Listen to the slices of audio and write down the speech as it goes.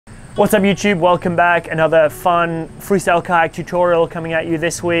What's up YouTube, welcome back. Another fun freestyle kayak tutorial coming at you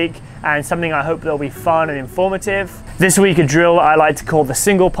this week, and something I hope that'll be fun and informative. This week a drill I like to call the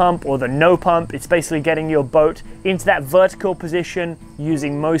single pump or the no pump. It's basically getting your boat into that vertical position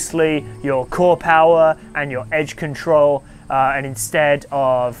using mostly your core power and your edge control, and instead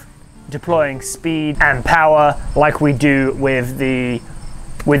of deploying speed and power like we do with the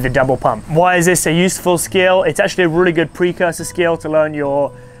double pump. Why is this a useful skill? It's actually a really good precursor skill to learn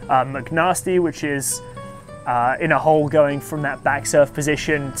your Mcnasty, which is in a hole going from that back surf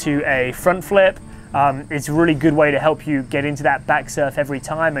position to a front flip. It's a really good way to help you get into that back surf every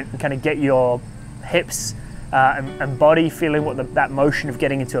time and kind of get your hips and body feeling what that motion of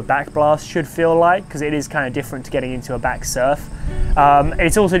getting into a back blast should feel like, because it is kind of different to getting into a back surf.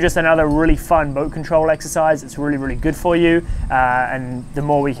 It's also just another really fun boat control exercise. It's really good for you, and the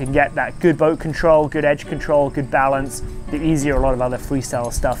more we can get that good boat control, good edge control, good balance, the easier a lot of other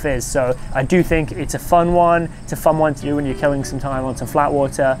freestyle stuff is. So I do think it's a fun one. It's a fun one to do when you're killing some time on some flat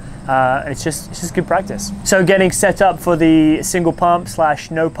water. It's just good practice. So getting set up for the single pump slash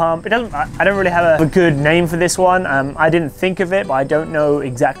no pump. I don't really have a good name for this one. I didn't think of it, but I don't know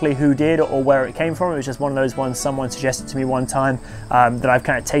exactly who did or where it came from. It was just one of those ones someone suggested to me one time that I've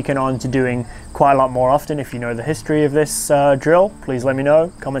kind of taken on to doing quite a lot more often. If you know the history of this drill, please let me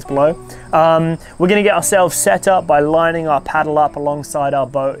know, comments below. We're gonna get ourselves set up by lining our paddle up alongside our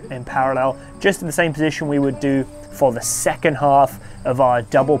boat in parallel, just in the same position we would do for the second half of our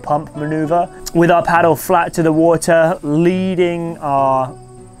double pump maneuver, with our paddle flat to the water, leading our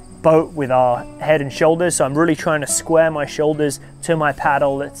boat with our head and shoulders. So I'm really trying to square my shoulders to my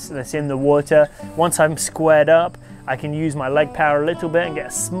paddle that's in the water. Once I'm squared up, I can use my leg power a little bit and get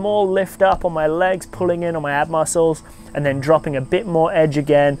a small lift up on my legs, pulling in on my ab muscles, and then dropping a bit more edge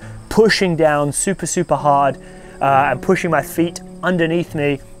again, pushing down super hard, and pushing my feet underneath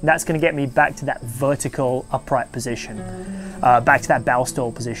me. That's going to get me back to that vertical upright position, back to that bow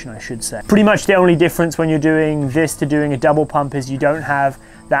stall position, I should say. Pretty much the only difference when you're doing this to doing a double pump is you don't have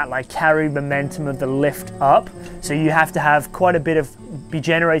that like carried momentum of the lift up, so you have to have be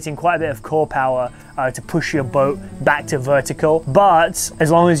generating quite a bit of core power to push your boat back to vertical. But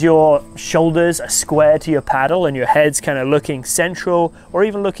as long as your shoulders are square to your paddle and your head's kind of looking central, or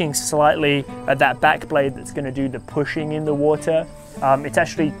even looking slightly at that back blade that's going to do the pushing in the water, it's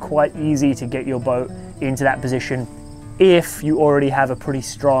actually quite easy to get your boat into that position if you already have a pretty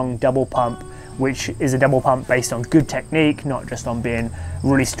strong double pump, which is a double pump based on good technique, not just on being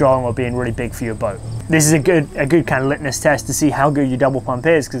really strong or being really big for your boat. This is a good kind of litmus test to see how good your double pump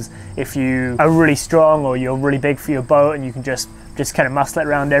is, because if you are really strong or you're really big for your boat and you can just kind of muscle it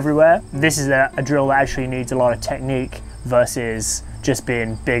around everywhere, this is a drill that actually needs a lot of technique versus just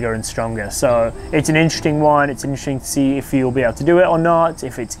being bigger and stronger. So it's an interesting one. It's interesting to see if you'll be able to do it or not,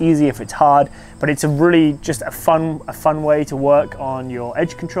 if it's easy, if it's hard, but it's a really just a fun way to work on your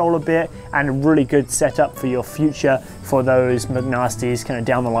edge control a bit, and a really good setup for your future for those Mcnasties kind of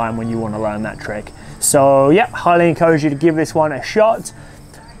down the line when you want to learn that trick. So yeah, highly encourage you to give this one a shot.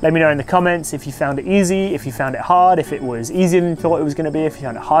 Let me know in the comments if you found it easy, if you found it hard, if it was easier than you thought it was going to be, if you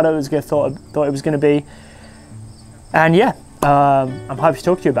found it harder than you thought it was going to be. And yeah, I'm hyped to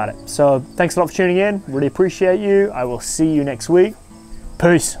talk to you about it. So thanks a lot for tuning in. Really appreciate you. I will see you next week.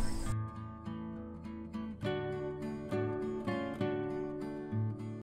 Peace.